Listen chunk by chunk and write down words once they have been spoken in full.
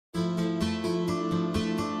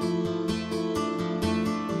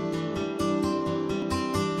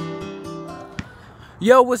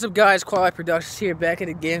Yo, what's up guys, Clout Productions here, back at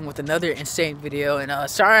it again with another insane video. And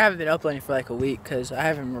sorry I haven't been uploading for like a week because I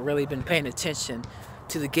haven't really been paying attention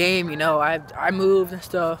to the game. You know, I moved and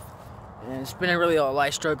stuff, and it's been a really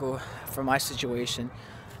life struggle for my situation.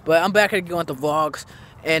 But I'm back at it again with the vlogs,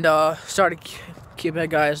 and sorry to keep you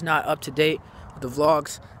guys not up to date with the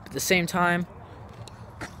vlogs. But at the same time,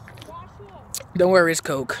 don't worry, it's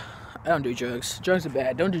coke. I don't do drugs. Drugs are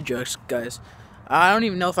bad. Don't do drugs, guys. I don't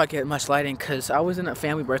even know if I get much lighting because I was in a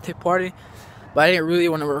family birthday party, but I didn't really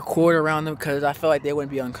want to record around them because I felt like they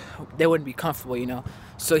wouldn't be comfortable, you know.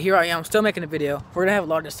 So here I am, still making a video. We're gonna have a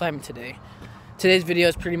large assignment today. Today's video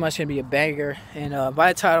is pretty much gonna be a banger, and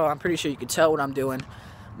by the title, I'm pretty sure you can tell what I'm doing.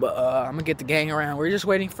 But I'm gonna get the gang around. We're just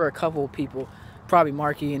waiting for a couple of people, probably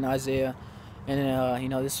Marky and Isaiah, and you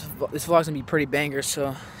know, this vlog's gonna be pretty banger.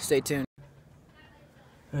 So stay tuned.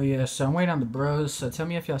 Oh yeah, so I'm waiting on the bros, so tell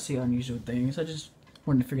me if y'all see unusual things. I just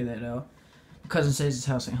wanted to figure that out. My cousin says his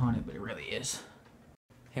house ain't haunted, but it really is.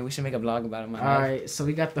 Hey, we should make a vlog about it. Alright, so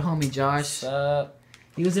we got the homie Josh. What's up?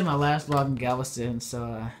 He was in my last vlog in Galveston, so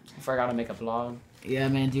I forgot to make a vlog. yeah,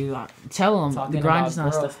 man, dude, tell him the grind is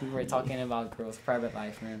not stuff. We were talking about girls' private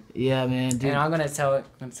life, man. Yeah, man, dude. And I'm gonna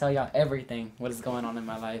tell y'all everything what is going on in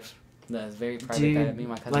my life. That's very private. Dude, that me and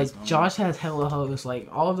my cousin. like Josh has hella hoes. Like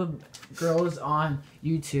all the girls on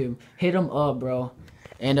YouTube, hit him up, bro.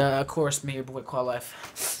 And of course, me, your boy, Call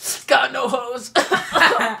Life. Got no hoes.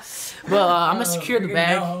 Well, I'm gonna secure the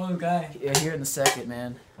bag. No, guy. Yeah, here in a second,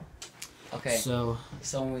 man. Okay. So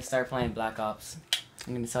when we start playing Black Ops,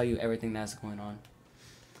 I'm gonna tell you everything that's going on.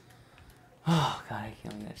 Oh God, I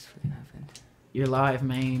can't believe that just freaking happened. you're live,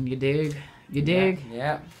 man. You dig? You dig?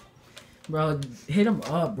 Yeah. Bro, hit him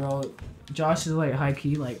up, bro. Josh is like high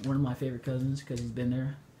key, like one of my favorite cousins because he's been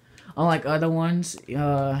there. Unlike other ones,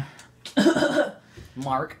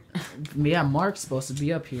 Mark. Yeah, Mark's supposed to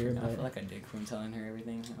be up here. I But feel like a dick from telling her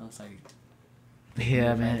everything. I was like,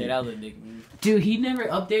 yeah, man. That was a dick move. Dude, he never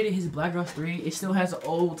updated his Black Ops 3. It still has an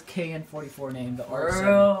old KN44 name, the R7.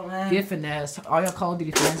 Bro, man. Get finesse. All y'all Call of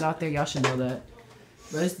Duty fans out there, y'all should know that.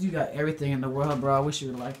 But this dude got everything in the world, bro. I wish he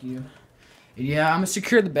would like you. And yeah, I'm gonna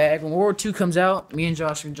secure the bag. When World War II comes out, me and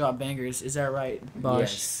Josh are gonna drop bangers. Is that right, Bosh?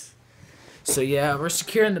 Yes. So yeah, we're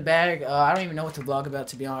securing the bag. I don't even know what to vlog about,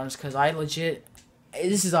 to be honest, because I legit...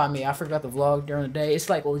 This is on me. I forgot the vlog during the day. It's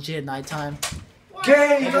like legit nighttime.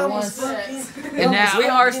 Okay, And now we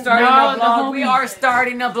are starting a vlog. We are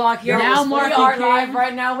starting a vlog here. Now we Marky are came. live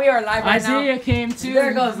right now. We are live right Isaiah came too.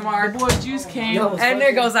 There goes Mark. The boy Juice came. Yo, and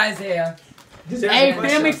there goes Isaiah. Hey,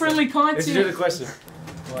 family friendly content. Did you do the question?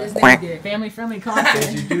 This nigga did family friendly content.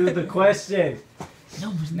 Did you do the question?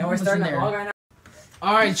 No, we're starting the vlog right now.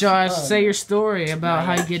 All right, Josh, say your story about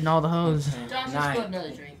how you getting all the hoes. Josh, just put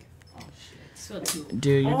another drink. Oh shit. Spill two.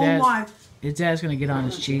 Dude, your dad's gonna get on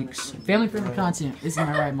his cheeks. Family friendly content. Isn't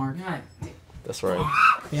that right, Mark? That's right.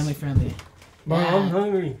 Family friendly. Bro, I'm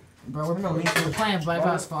hungry. Bro, we're playing Black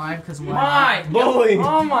Ops 5 because why? My Boy!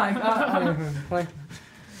 Oh my God.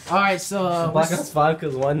 All right, so Black Ops 5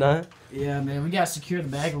 because why not? yeah, man, we gotta secure the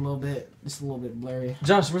bag a little bit. It's a little bit blurry.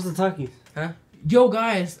 Josh, where's the Takis? Huh? Yo,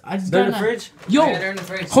 guys, I just They're got in the fridge? Yo, Yeah, they're in the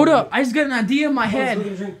fridge. hold up! I just got an idea in my Let's head. go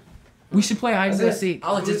get a drink. We should play hide and seek.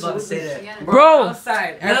 I was just about to say that. Bro,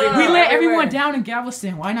 Outside. we everywhere. let everyone down in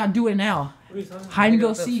Galveston. Why not do it now? What are you talking about? Hide and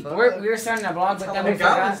go seek. We were starting a vlog, but then we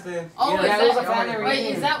forgot. Oh, Yeah, that was a is family that, wait,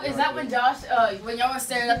 reunion. is that when Josh, when y'all were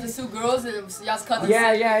staring at the two girls and y'all's cousin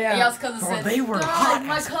Yeah, and y'all's cousin Bro, said, they were God, hot.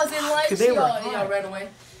 my cousin likes They y'all, were and y'all ran away.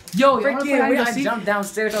 Yo, y'all wanna play hide Freaking, and go I seek? jumped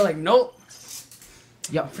downstairs. I was like, nope.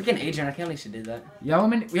 Yo, Freaking Adrian, I can't believe she did that. y'all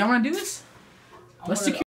wanna do this? Let's secure.